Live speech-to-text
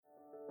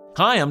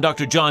Hi, I'm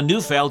Dr. John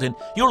Neufeld, and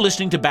you're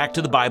listening to Back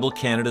to the Bible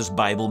Canada's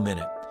Bible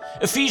Minute.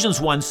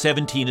 Ephesians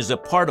 1:17 is a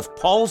part of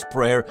Paul's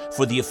prayer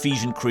for the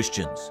Ephesian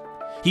Christians.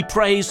 He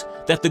prays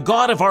that the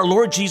God of our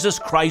Lord Jesus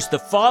Christ, the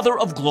Father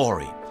of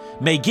glory,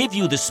 may give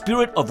you the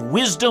spirit of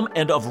wisdom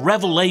and of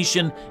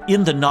revelation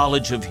in the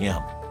knowledge of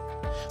Him.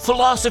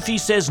 Philosophy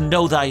says,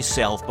 know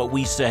thyself, but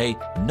we say,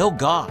 know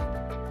God.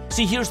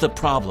 See, here's the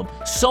problem.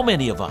 So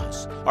many of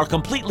us are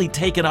completely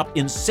taken up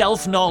in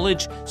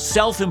self-knowledge,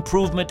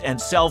 self-improvement, and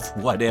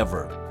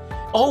self-whatever.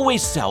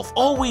 Always self,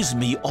 always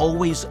me,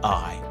 always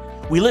I.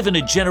 We live in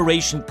a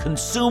generation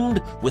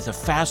consumed with a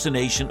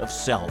fascination of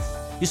self.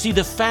 You see,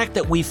 the fact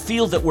that we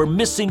feel that we're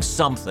missing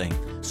something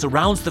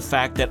surrounds the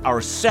fact that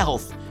our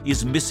self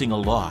is missing a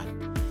lot.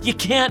 You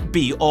can't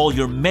be all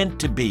you're meant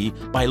to be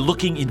by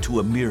looking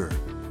into a mirror.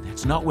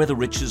 That's not where the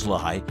riches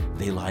lie.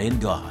 They lie in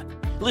God.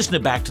 Listen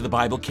to Back to the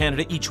Bible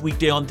Canada each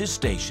weekday on this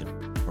station,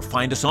 or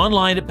find us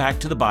online at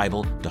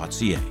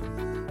backtothebible.ca.